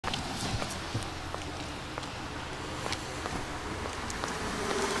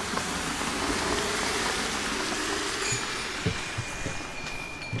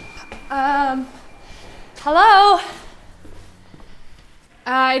Hello?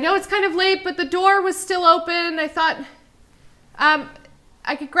 I know it's kind of late, but the door was still open. I thought,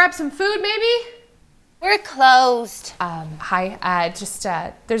 I could grab some food maybe? We're closed. Hi,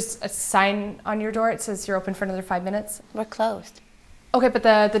 there's a sign on your door. It says you're open for another 5 minutes. We're closed. Okay, but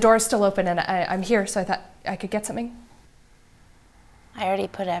the door is still open and I'm here, so I thought I could get something. I already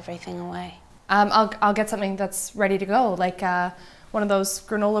put everything away. I'll get something that's ready to go, like one of those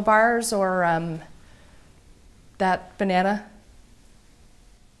granola bars or that banana.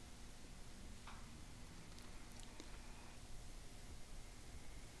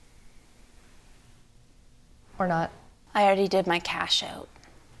 Or not? I already did my cash out.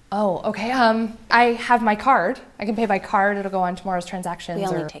 Oh, okay. I have my card. I can pay by card. It'll go on tomorrow's transactions. We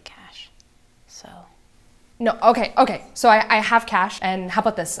only take cash, so. No, okay. So I have cash, and how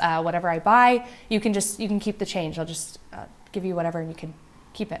about this? Whatever I buy, you can keep the change. I'll just give you whatever, and you can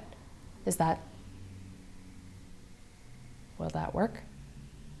keep it. Will that work?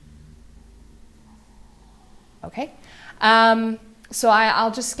 Okay. So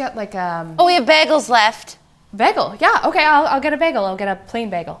I'll just get like Oh, we have bagels left. Bagel, yeah, okay, I'll get a bagel. I'll get a plain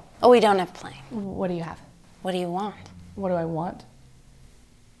bagel. Oh, we don't have plain. What do you have? What do you want? What do I want?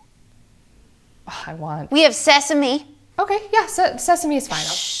 Oh, We have sesame. Okay, yeah, sesame is fine.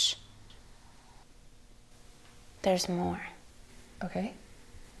 Shh. There's more. Okay.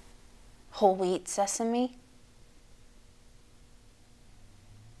 Whole wheat sesame.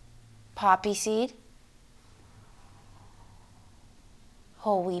 Poppy seed.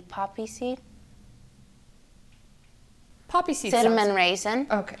 Whole wheat poppy seed. Poppy seeds. Cinnamon raisin.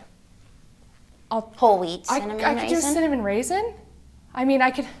 Okay. Whole wheat cinnamon raisin. I could do cinnamon raisin. I mean,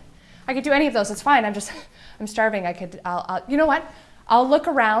 I could do any of those. It's fine. I'm starving. I'll you know what? I'll look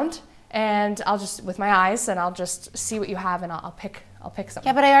around and I'll just with my eyes and I'll just see what you have and I'll pick something.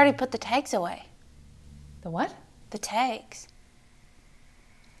 Yeah, but I already put the tags away. The what? The tags.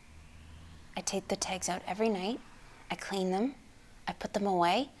 I take the tags out every night. I clean them. I put them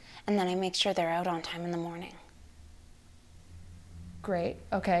away, and then I make sure they're out on time in the morning. Great.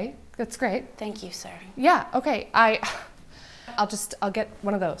 Okay. That's great. Thank you, sir. Yeah. Okay. I'll get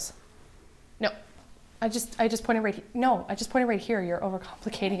one of those. No. I just pointed right here. No, I just pointed right here. You're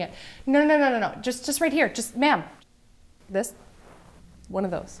overcomplicating it. No. Just right here. Just, ma'am. This. One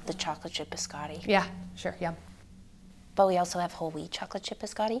of those. The chocolate chip biscotti. Yeah. Sure. Yeah. But we also have whole wheat chocolate chip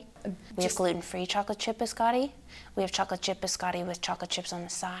biscotti. We have gluten-free chocolate chip biscotti. We have chocolate chip biscotti with chocolate chips on the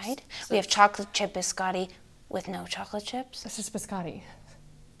side. We have chocolate chip biscotti with no chocolate chips. This is biscotti.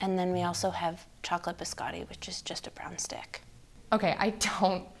 And then we also have chocolate biscotti, which is just a brown stick. Okay, I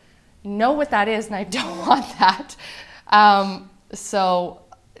don't know what that is and I don't want that. So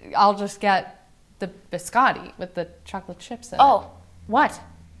I'll just get the biscotti with the chocolate chips in it. Oh. What?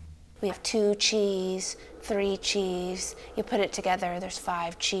 We have 2 cheese, 3 cheese. You put it together, there's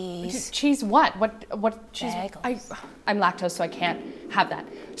 5 cheese. Cheese what? What cheese? Bagels. I'm lactose, so I can't have that.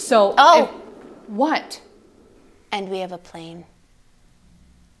 So, what? And we have a plain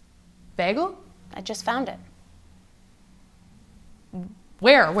bagel? I just found it.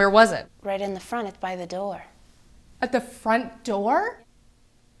 Where? Where was it? Right in the front, it's by the door. At the front door?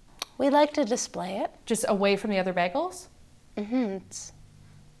 We like to display it. Just away from the other bagels? It's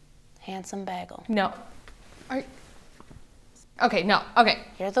handsome bagel. No. Okay, no, okay.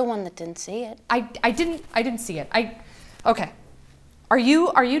 You're the one that didn't see it. I didn't see it. Okay. Are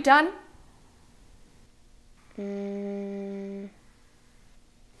you done? You're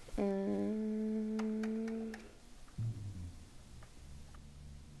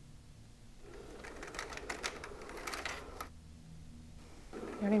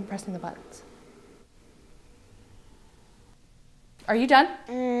not even pressing the buttons. Are you done?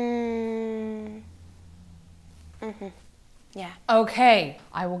 Yeah. Okay,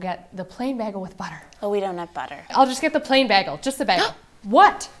 I will get the plain bagel with butter. Oh, we don't have butter. I'll just get the plain bagel, just the bagel.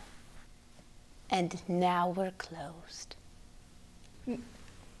 What? And now we're closed.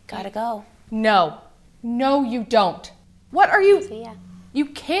 Gotta go. No. No, you don't. What are you? See ya. You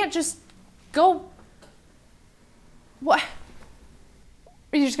can't just go. What?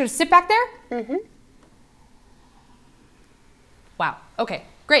 Are you just gonna sit back there? Wow. Okay.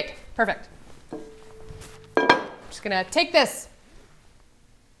 Great. Perfect. Just gonna take this.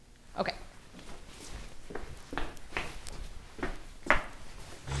 Okay.